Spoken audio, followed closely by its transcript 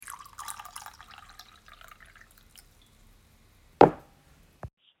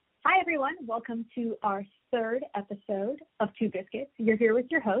everyone. Welcome to our third episode of Two Biscuits. You're here with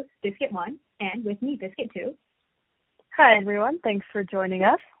your host, Biscuit 1, and with me, Biscuit 2. Hi, everyone. Thanks for joining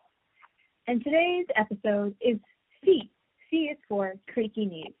us. And today's episode is C. C is for creaky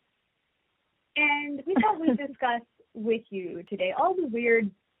knees. And we thought we'd discuss with you today all the weird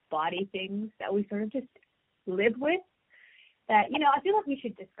body things that we sort of just live with that, I feel like we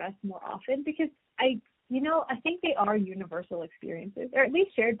should discuss more often because I think they are universal experiences, or at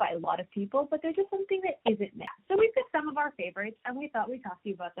least shared by a lot of people, but they're just something that isn't now. So we picked some of our favorites, and we thought we'd talk to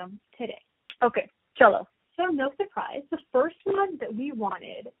you about them today. Okay, cello. So no surprise, the first one that we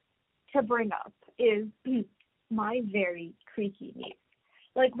wanted to bring up is my very creaky knees.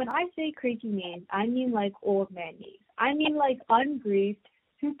 Like, when I say creaky knees, I mean like old man knees. I mean like ungreased,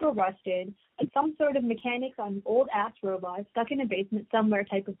 super rusted, like some sort of mechanics on old-ass robot stuck in a basement somewhere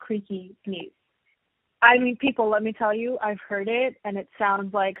type of creaky knees. I mean, people, let me tell you, I've heard it, and it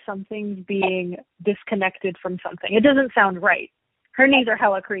sounds like something's being disconnected from something. It doesn't sound right. Her knees are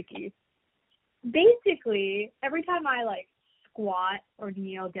hella creaky. Basically, every time I, squat or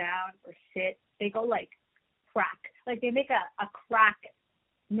kneel down or sit, they go, crack. Like, they make a crack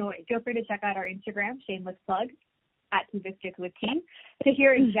noise. Feel free to check out our Instagram, shameless plug, at Two Biscuits with Tea, to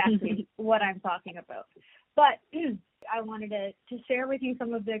hear exactly what I'm talking about. But I wanted to share with you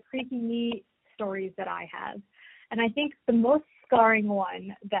some of the creaky knee stories that I have. And I think the most scarring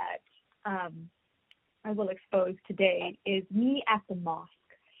one that I will expose today is me at the mosque.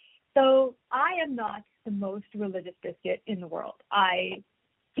 So I am not the most religious biscuit in the world.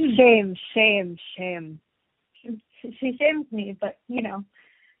 Shame. She shames me, but,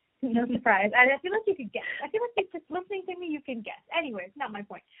 no surprise. I feel like you could guess. I feel like you're just listening to me, you can guess. Anyways, not my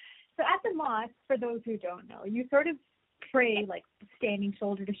point. So at the mosque, for those who don't know, you sort of pray standing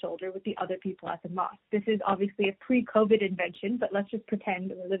shoulder to shoulder with the other people at the mosque. This is obviously a pre-COVID invention, but let's just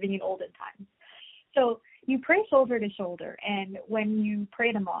pretend we're living in olden times. So you pray shoulder to shoulder, and when you pray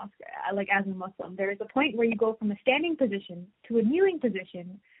in a mosque, as a Muslim, there is a point where you go from a standing position to a kneeling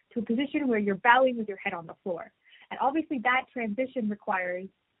position to a position where you're bowing with your head on the floor. And obviously that transition requires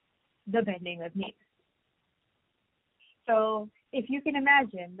the bending of knees. So if you can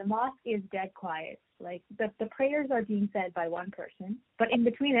imagine, the mosque is dead quiet. The prayers are being said by one person, but in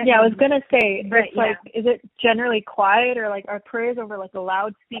between that. Yeah, I was going to say, right, is it generally quiet, or are prayers over a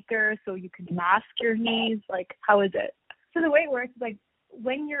loudspeaker so you can mask your knees? How is it? So the way it works is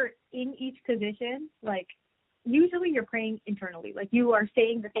when you're in each position, usually you're praying internally. You are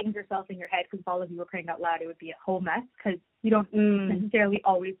saying the things yourself in your head, because if all of you were praying out loud, it would be a whole mess, because you don't necessarily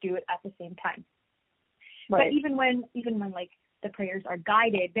always do it at the same time. Right. But even when the prayers are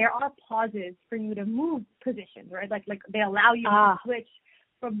guided, there are pauses for you to move positions, right? They allow you to switch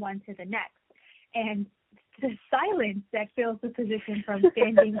from one to the next. And the silence that fills the position from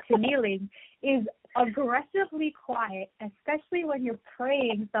standing to kneeling is aggressively quiet, especially when you're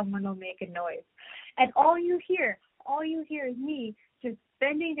praying someone will make a noise. And all you hear is me just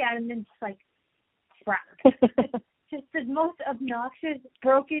bending down and then just crack. Just the most obnoxious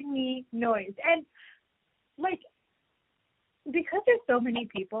broken knee noise. And because there's so many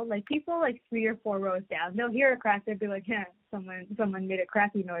people, people 3 or 4 rows down, they'll hear a crack, they'll be like, yeah, someone made a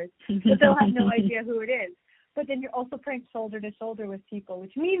cracky noise, but they'll have no idea who it is. But then you're also praying shoulder to shoulder with people,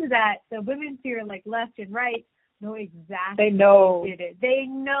 which means that the women to your left and right know exactly. They know. Who did it. They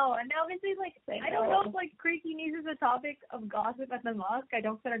know. And obviously, I don't know if creaky knees is a topic of gossip at the mosque. I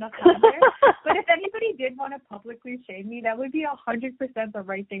don't spend enough time there. But if anybody did want to publicly shame me, that would be 100% the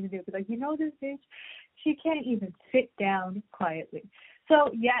right thing to do. Because this bitch, she can't even sit down quietly.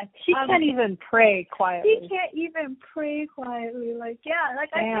 So yes, she can't even pray quietly. She can't even pray quietly. I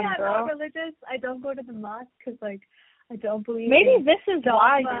say I'm not religious. I don't go to the mosque because I don't believe. Maybe this is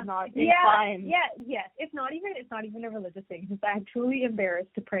why you're not inclined. Yes. It's not even a religious thing. It's I'm truly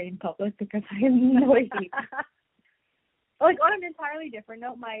embarrassed to pray in public because I am noisy. On an entirely different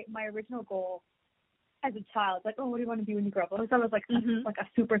note, my original goal as a child, what do you want to be when you grow up? I thought it was a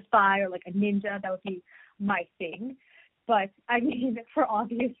super spy or a ninja. That would be my thing. But for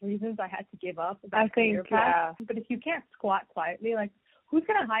obvious reasons, I had to give up. I think, yeah. But if you can't squat quietly, who's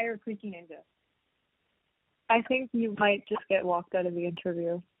gonna hire a creaky ninja? I think you might just get walked out of the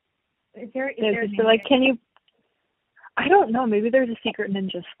interview. Is there can you? I don't know. Maybe there's a secret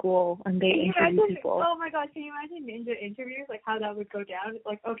ninja school and they interview people. Oh my God! Can you imagine ninja interviews? How that would go down?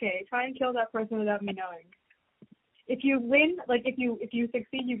 It's okay, try and kill that person without me knowing. If you win, if you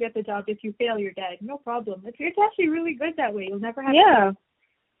succeed, you get the job. If you fail, you're dead. No problem. It's actually really good that way. You'll never have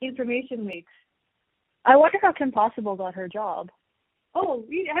information leaks. I wonder how Kim Possible got her job. Oh,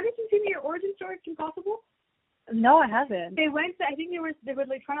 haven't you seen your origin story, Kim Possible? No, I haven't. They went to, I think they were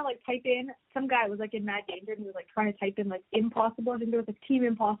like trying to like type in, some guy was like in mad danger and he was like trying to type in like impossible. I think there was like Team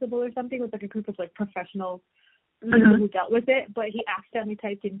Impossible or something with like a group of like professional people who dealt with it, but he accidentally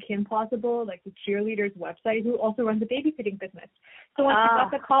typed in Kim Possible, like the cheerleader's website, who also runs a babysitting business. So when she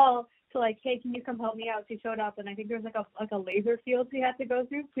got the call to like, hey, can you come help me out? She showed up, and I think there was like a laser field she had to go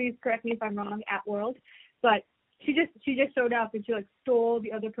through. Please correct me if I'm wrong, at World, but she just showed up and she like stole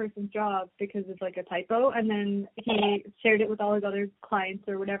the other person's job because it's like a typo, and then he shared it with all his other clients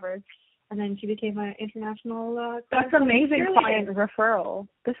or whatever. And then she became an international. That's amazing client referral.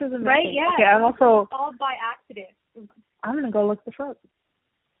 This is amazing. Right? Yeah. Okay, I'm also all by accident. I'm gonna go look this up.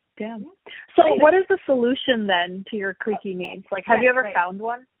 Damn. So, what is the solution then to your creaky needs? Like, have you ever found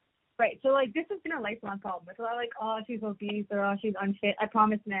one? Right. So, like, this has been a lifelong problem. It's a lot like, oh, she's obese or oh, she's unfit. I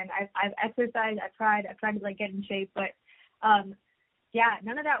promise, man. I've exercised. I've tried to like get in shape, but yeah,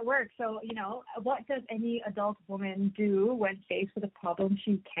 none of that works. So, you know, what does any adult woman do when faced with a problem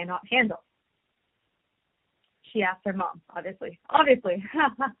she cannot handle? She asked her mom, obviously.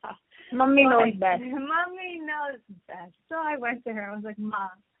 Mommy knows best. Mommy knows best. So I went to her. I was like, Mom,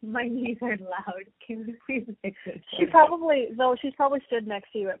 my knees are loud. Can you please fix it? She's probably stood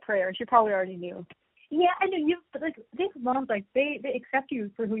next to you at prayer. She probably already knew. Yeah, I know but like these moms, like they accept you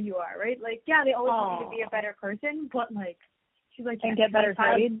for who you are, right? Like, yeah, they always want you to be a better person, but like she's like, and get better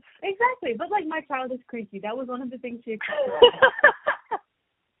grades. Exactly, but like my child is creaky. That was one of the things she accepted.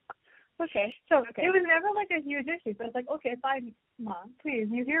 Okay. So it was never like a huge issue. So it's like, okay, fine, Mom, please,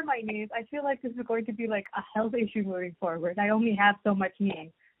 you hear my knees. I feel like this is going to be like a health issue moving forward. I only have so much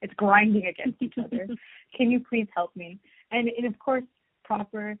knee. It's grinding against each other. Can you please help me? And of course,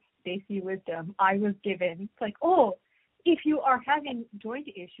 proper Stacey wisdom I was given. It's like, oh, if you are having joint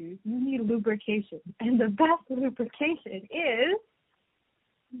issues, you need lubrication. And the best lubrication is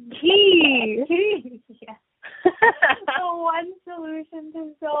ghee. Yes. The one solution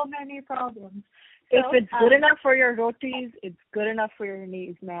to so many problems. If it's good enough for your rotis, it's good enough for your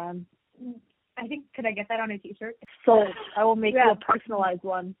knees, man. I think, could I get that on a t-shirt? So I will make you a personalized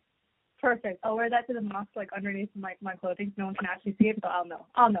one. Perfect. I'll wear that to the mosque, like underneath my clothing. No one can actually see it, but I'll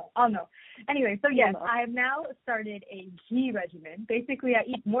know. Anyway, so yes, I have now started a ghee regimen. Basically, I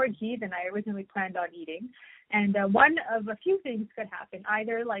eat more ghee than I originally planned on eating. And one of a few things could happen.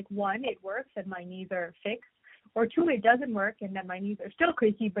 Either like one, it works and my knees are fixed, or two, it doesn't work and then my knees are still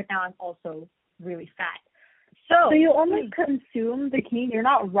creaky, but now I'm also really fat. So you only consume the ghee? You're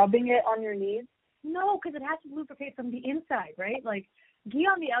not rubbing it on your knees? No, because it has to lubricate from the inside, right? Like ghee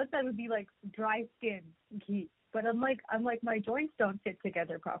on the outside would be like dry skin ghee, but I'm like my joints don't fit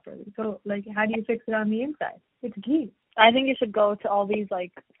together properly. So like, how do you fix it on the inside? It's ghee. I think you should go to all these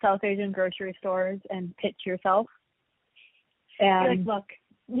like South Asian grocery stores and pitch yourself. And like, look,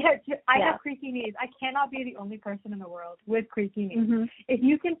 I have creaky knees. I cannot be the only person in the world with creaky knees. Mm-hmm. If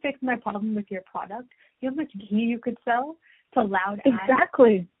you can fix my problem with your product, you know how much ghee you could sell to loud ads.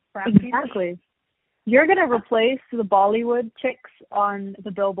 Exactly. You're gonna replace the Bollywood chicks on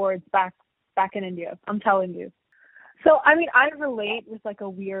the billboards back in India. I'm telling you. So I mean, I relate with like a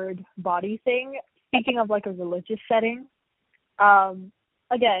weird body thing. Speaking of like a religious setting,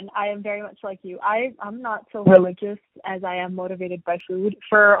 again, I am very much like you. I'm not so religious as I am motivated by food.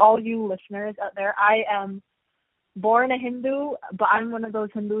 For all you listeners out there, I am born a Hindu, but I'm one of those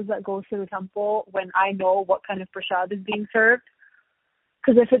Hindus that goes to the temple when I know what kind of prasad is being served.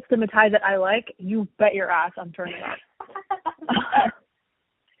 Because if it's the mithai that I like, you bet your ass I'm turning up.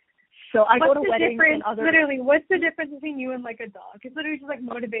 So I go to weddings and other... Literally, what's the difference between you and like a dog? It's literally just like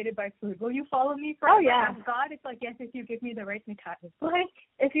motivated by food. Will you follow me for God? It's like, yes, if you give me the right mithai. Like,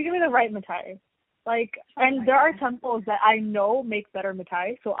 if you give me the right mithai. Like, and there are temples that I know make better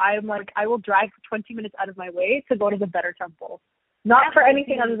mithai, so I'm like, I will drive 20 minutes out of my way to go to the better temple. Not for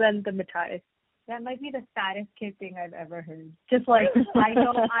anything other than the mithai. That might be the saddest kid thing I've ever heard. Just like, I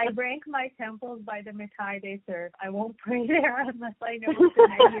know I rank my temples by the mithai they serve. I won't pray there unless I know what the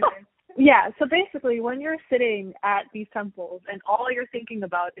menu is. Yeah, so basically when you're sitting at these temples and all you're thinking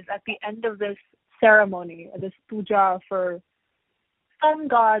about is at the end of this ceremony, this puja for some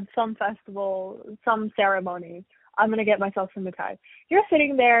god, some festival, some ceremony, I'm going to get myself some mithai. You're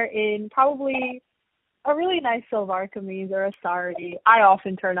sitting there in probably a really nice salwar kameez or a sari. I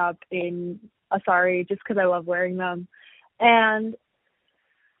often turn up in a sari just because I love wearing them. And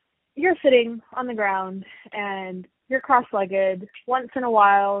you're sitting on the ground and you're cross-legged. Once in a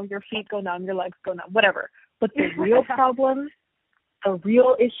while, your feet go numb, your legs go numb, whatever. But the real problem, the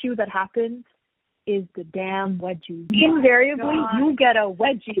real issue that happens is the damn wedgie. Invariably, you get a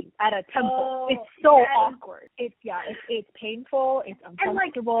wedgie at a temple. It's so awkward. It's painful. It's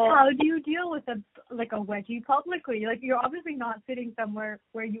uncomfortable. And like, how do you deal with a wedgie publicly? Like, you're obviously not sitting somewhere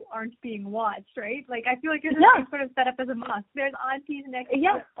where you aren't being watched, right? Like, I feel like it's sort of set up as a must. There's aunties next to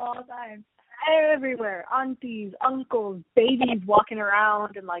you all the time. Everywhere. Aunties, uncles, babies walking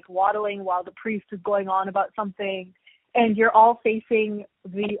around and like waddling while the priest is going on about something. And you're all facing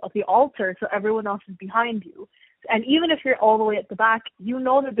the altar, so everyone else is behind you. And even if you're all the way at the back, you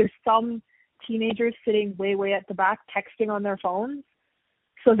know that there's some teenagers sitting way, way at the back texting on their phones,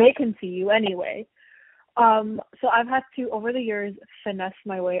 so they can see you anyway. So I've had to, over the years, finesse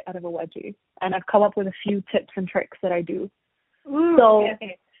my way out of a wedgie. And I've come up with a few tips and tricks that I do. Ooh, so,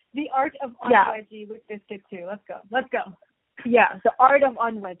 okay. The art of unwedgie with this tip too. Let's go. Yeah, the art of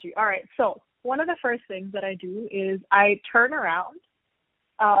unwedgie. All right, so one of the first things that I do is I turn around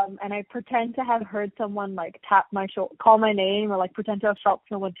and I pretend to have heard someone like tap my shoulder, call my name, or like pretend to have felt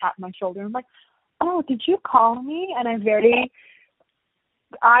someone tap my shoulder. I'm like, oh, did you call me? And I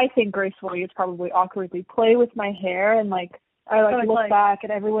think gracefully, it's probably awkwardly, play with my hair and like I look back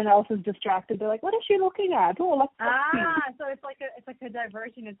and everyone else is distracted. They're like, what is she looking at? Oh, let's see. So it's like a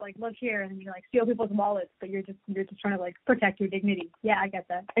diversion. It's like, look here, and then you like steal people's wallets, but you're just trying to like protect your dignity. Yeah, I get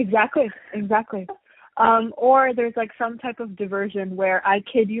that. Exactly. Or there's like some type of diversion where, I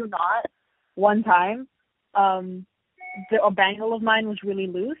kid you not, one time, a bangle of mine was really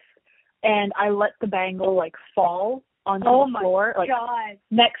loose, and I let the bangle like fall onto the floor, like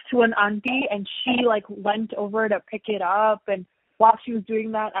next to an auntie, and she like leant over to pick it up, and while she was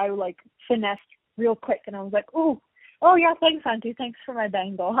doing that, I like finessed real quick, and I was like, oh yeah, thanks auntie, thanks for my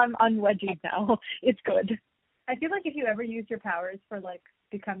bangle, I'm unwedgied now. It's good. I feel like if you ever use your powers for like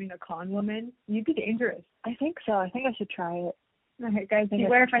becoming a con woman, you'd be dangerous. I think so. I think I should try it. Okay, guys,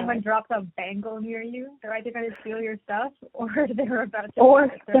 beware if anyone drops a bangle near you. They're either going to steal your stuff or they're about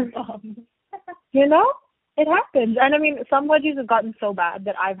to their bombs. You know? It happens. And I mean, some wedgies have gotten so bad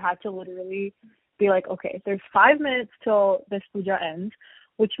that I've had to literally be like, okay, there's 5 minutes till this puja ends,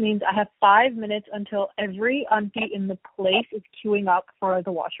 which means I have 5 minutes until every auntie in the place is queuing up for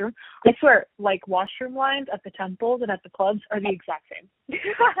the washroom. I swear, like, washroom lines at the temples and at the clubs are the exact same.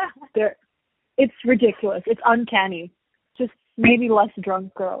 It's ridiculous. It's uncanny. Just maybe less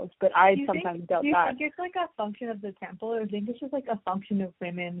drunk girls, but I sometimes doubt that. Do you think it's like a function of the temple, or do you think it's just like a function of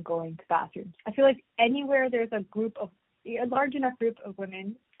women going to bathrooms? I feel like anywhere there's a large enough group of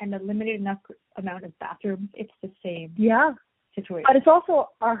women and a limited enough amount of bathrooms, it's the same situation. But it's also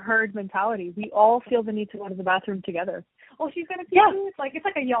our herd mentality. We all feel the need to go to the bathroom together. Oh, she's gonna pee too? It's like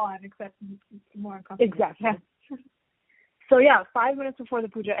a yawn, except more uncomfortable. Exactly. So 5 minutes before the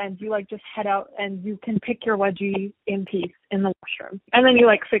puja ends, you like just head out and you can pick your wedgie in peace in the washroom. And then you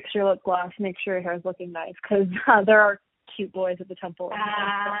like fix your lip gloss, make sure your hair is looking nice, because there are cute boys at the temple.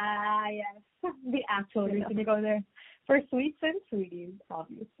 Yes. The actual reason to go there. For sweets and sweeties,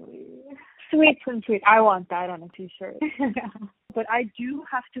 obviously. Sweets and sweet. I want that on a t-shirt. But I do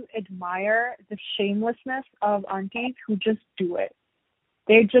have to admire the shamelessness of aunties who just do it.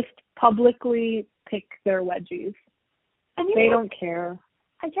 They just publicly pick their wedgies. And they don't care.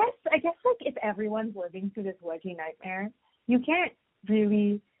 I guess like if everyone's living through this wedgie nightmare, you can't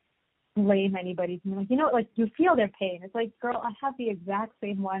really blame anybody. Like, like you feel their pain. It's like, girl, I have the exact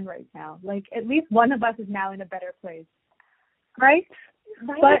same one right now. Like, at least one of us is now in a better place. Right?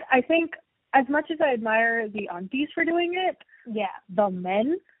 But I think as much as I admire the aunties for doing it, the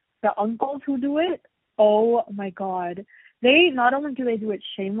men, the uncles who do it, oh my God. They not only do they do it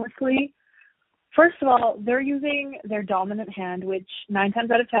shamelessly, first of all, they're using their dominant hand, which 9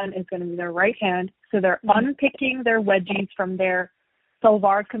 times out of 10 is going to be their right hand. So they're unpicking their wedgies from their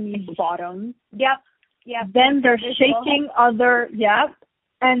salwar kameez bottom. Then they're shaking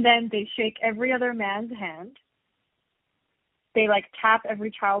and then they shake every other man's hand. They like tap every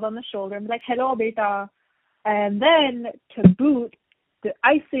child on the shoulder and be like, hello, beta. And then to boot, the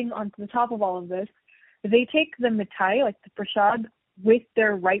icing onto the top of all of this, they take the mithai, like the prasad, with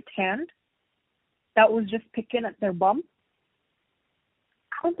their right hand. That was just picking at their bum.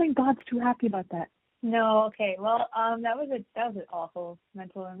 I don't think God's too happy about that. No, okay. Well, that was an awful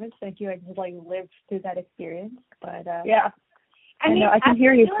mental image. Thank you. I just like lived through that experience. But I mean, I can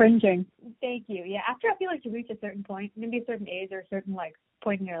hear you cringing. Thank you. Yeah, after I feel like you reach a certain point, maybe a certain age or a certain like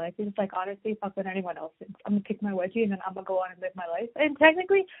point in your life, you're just like, honestly, fuck what anyone else thinks. I'm gonna pick my wedgie and then I'm gonna go on and live my life. And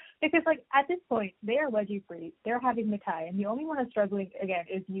technically, because like at this point, they are wedgie free. They're having mithai, and the only one that's struggling again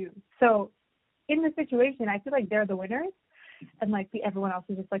is you. So in this situation, I feel like they're the winners, and like everyone else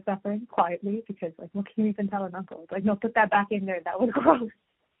is just like suffering quietly because like, what can you even tell an uncle? It's like, no, put that back in there. That was gross.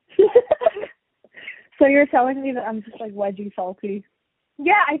 So you're telling me that I'm just like wedgie salty?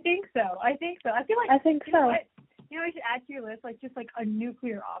 Yeah, I think so. I feel like I think you so. know what? You know, I should add to your list like just like a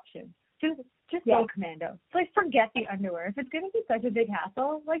nuclear option. Just Yeah. go commando. Like forget the underwear. If it's gonna be such a big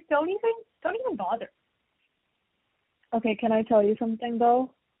hassle, like don't even bother. Okay, can I tell you something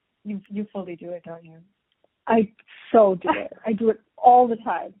though? You fully do it, don't you? I so do it. I do it all the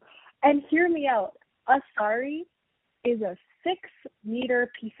time. And hear me out. A sari is a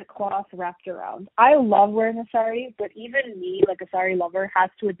 6-meter piece of cloth wrapped around. I love wearing a sari, but even me, like a sari lover, has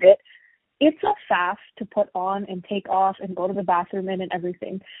to admit it's a faff to put on and take off and go to the bathroom in and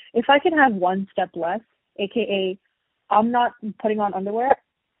everything. If I can have one step less, aka I'm not putting on underwear,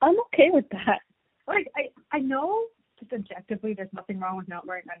 I'm okay with that. Like I know just objectively there's nothing wrong with not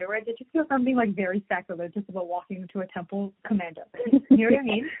wearing underwear. It just feels something like very sacrilegious about walking into a temple commando. You know what I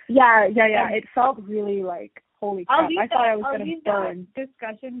mean? Yeah. It felt really like, holy crap. I thought I was going to burn.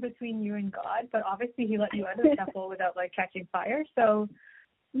 Discussion between you and God, but obviously he let you out of the temple without like catching fire. So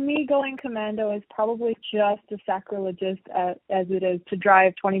me going commando is probably just as sacrilegious as it is to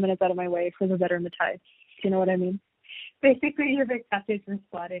drive 20 minutes out of my way for the better mitai. Do you know what I mean? Basically, you've accepted your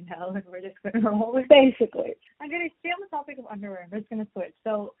spot in hell, and we're just going to roll with it. Basically. I'm going to stay on the topic of underwear. I'm just going to switch.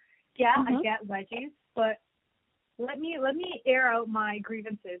 So, yeah, I get wedgies, but let me air out my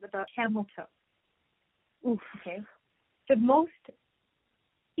grievances about camel toe. Oof. Okay. The most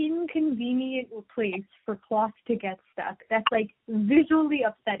inconvenient place for cloth to get stuck. That's like visually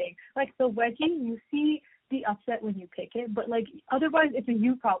upsetting. Like the wedgie, you see the upset when you pick it, but like otherwise it's a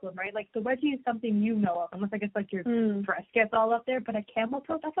you problem, right? Like the wedgie is something you know of, unless I guess like your dress gets all up there. But a camel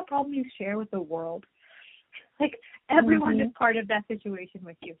toe, that's a problem you share with the world. Like everyone is part of that situation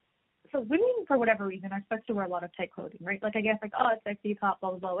with you. So women, for whatever reason, are supposed to wear a lot of tight clothing, right? Like I guess like, oh, it's sexy, it's hot, blah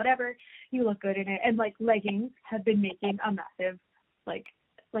blah blah, whatever. You look good in it, and like leggings have been making a massive like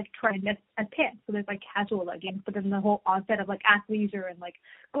trend as pants. So there's like casual leggings, but then the whole onset of like athleisure and like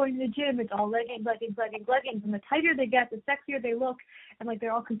going to the gym, it's all leggings. And the tighter they get, the sexier they look, and like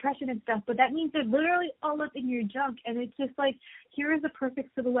they're all compression and stuff. But that means they're literally all up in your junk, and it's just like, here is a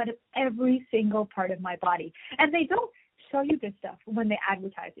perfect silhouette of every single part of my body. And they don't show you this stuff when they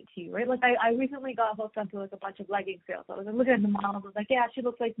advertise it to you, right? Like I recently got hooked onto like a bunch of legging sales. I was like, looking at the models, I was like, yeah, she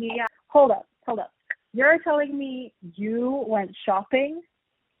looks like me. Yeah. Hold up. You're telling me you went shopping?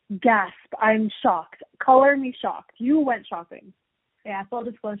 Gasp, I'm shocked. Color me shocked. You went shopping. Yeah, full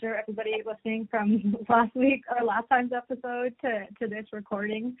disclosure, everybody listening from last time's episode to this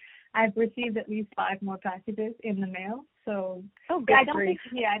recording, I've received at least 5 more packages in the mail. So I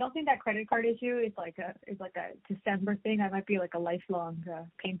don't think that credit card issue is like a December thing. That might be like a lifelong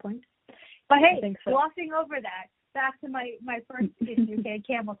pain point. But hey, glossing over that, back to my first issue, okay,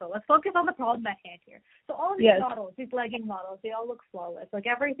 camel toe. Let's focus on the problem at hand here. So all of these models, these legging models, they all look flawless. Like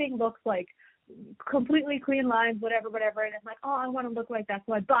everything looks like completely clean lines, whatever. And it's like, oh, I want to look like that,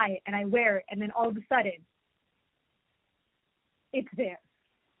 so I buy it and I wear it, and then all of a sudden, it's there.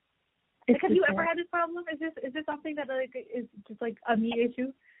 Like, have you ever had this problem? Is this something that like is just like a me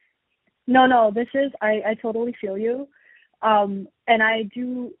issue? No. This is I totally feel you, and I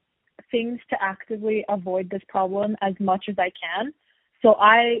do things to actively avoid this problem as much as I can. So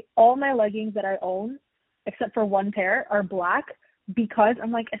all my leggings that I own, except for one pair, are black, because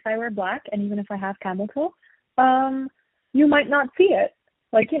I'm like, if I wear black and even if I have camel toe, you might not see it.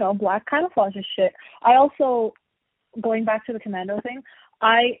 Like, you know, black camouflages shit. I also, going back to the commando thing,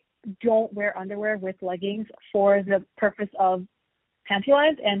 I don't wear underwear with leggings for the purpose of panty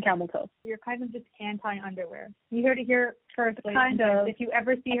lines and camel toe. You're kind of just anti-underwear. You heard it here first. Kind of. If you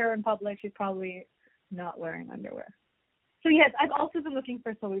ever see her in public, she's probably not wearing underwear. So yes, I've also been looking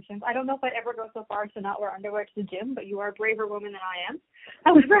for solutions. I don't know if I'd ever go so far as to not wear underwear to the gym, but you are a braver woman than I am.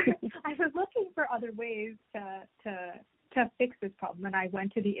 However, I was looking for other ways to fix this problem, and I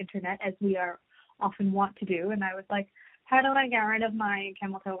went to the internet, as we are often want to do, and I was like, how do I get rid of my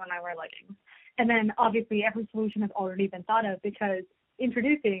camel toe when I wear leggings? And then obviously every solution has already been thought of, because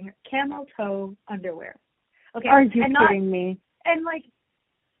introducing camel toe underwear. Okay. Are you kidding me? And like,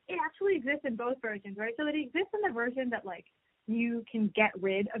 it actually exists in both versions, right? So it exists in the version that like you can get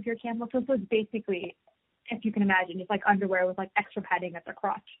rid of your camel toe. So it's basically, if you can imagine, it's like underwear with like extra padding at the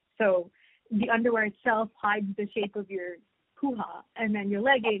crotch. So the underwear itself hides the shape of your hoo-ha, and then your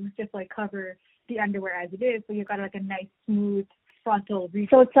leggings just like cover the underwear as it is. So you've got like a nice smooth frontal reach.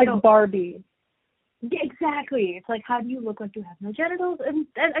 So it's like Barbie. Yeah, exactly. It's like, how do you look like you have no genitals? And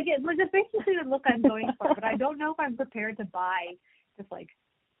again, like that's basically the look I'm going for. But I don't know if I'm prepared to buy this like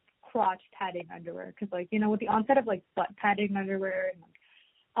crotch padding underwear, because like, you know, with the onset of like butt padding underwear and like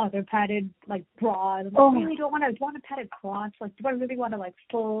other padded like bras. I'm like, Oh. really don't want to. Do I want a padded crotch? Like, do I really want to like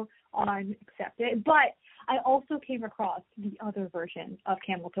full on accept it? But I also came across the other version of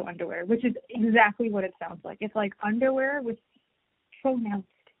camel toe underwear, which is exactly what it sounds like. It's like underwear with pronounced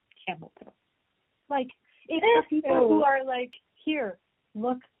camel toe. Like, it's for people who are like, here,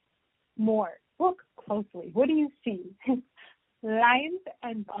 look more, look closely. What do you see? Lines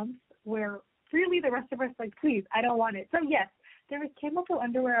and bumps where really the rest of us like, please, I don't want it. So yes, there is camel toe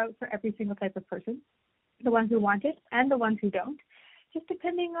underwear out for every single type of person, the ones who want it and the ones who don't, just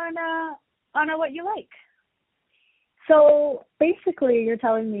depending on what you like. So basically, you're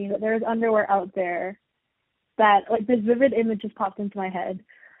telling me that there's underwear out there that, like, this vivid image just popped into my head.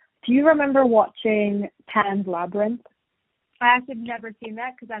 Do you remember watching Pan's Labyrinth? I actually never seen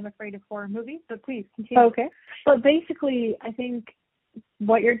that because I'm afraid of horror movies, but please continue. Okay. But basically, I think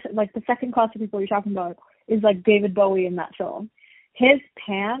what you're, like, the second class of people you're talking about is, like, David Bowie in that film. His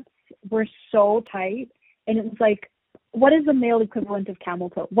pants were so tight, and it was like, what is the male equivalent of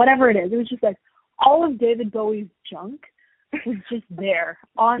camel toe? Whatever it is. It was just like, all of David Bowie's junk was just there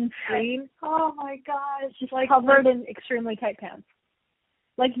on screen. Oh my gosh. Just like covered in extremely tight pants.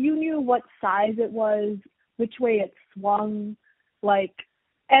 Like, you knew what size it was, which way it swung, like,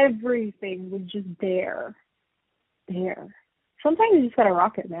 everything was just there. Sometimes you just gotta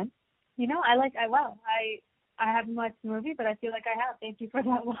rock it, man. You know, I haven't watched the movie, but I feel like I have. Thank you for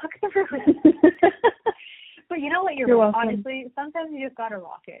that walkthrough. But you know what? You're right. Welcome. Honestly, sometimes you just gotta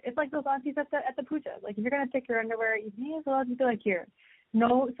rock it. It's like those aunties at the puja. Like, if you're gonna pick your underwear, you may as well just be like, here,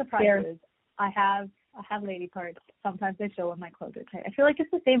 no surprises. I have lady parts. Sometimes they show when my clothes are tight. I feel like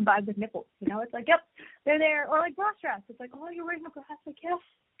it's the same vibe with nipples. You know, it's like, yep, they're there. Or like bra straps. It's like, oh, you're wearing a bra. Like, yes,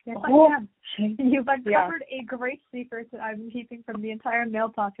 I am. You've uncovered a great secret that I've been keeping from the entire male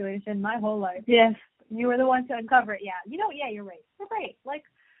population my whole life. Yes. You were the one to uncover it. Yeah. You know, yeah, you're right. You're right. Like,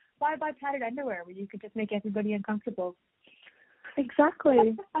 why buy padded underwear where you could just make everybody uncomfortable?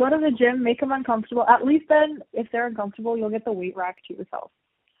 Exactly. Go to the gym, make them uncomfortable. At least then, if they're uncomfortable, you'll get the weight rack to yourself.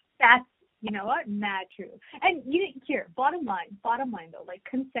 That's, you know what, mad true. And here, bottom line though, like,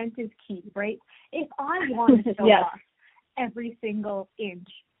 consent is key, right? If I want to show yes. off every single inch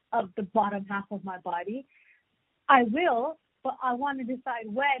of the bottom half of my body, I will, but I want to decide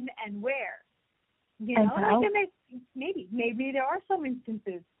when and where. You know, like, maybe there are some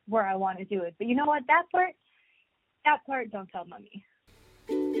instances where I want to do it, but you know what? That part, don't tell mommy.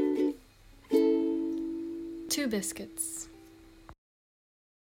 2 biscuits.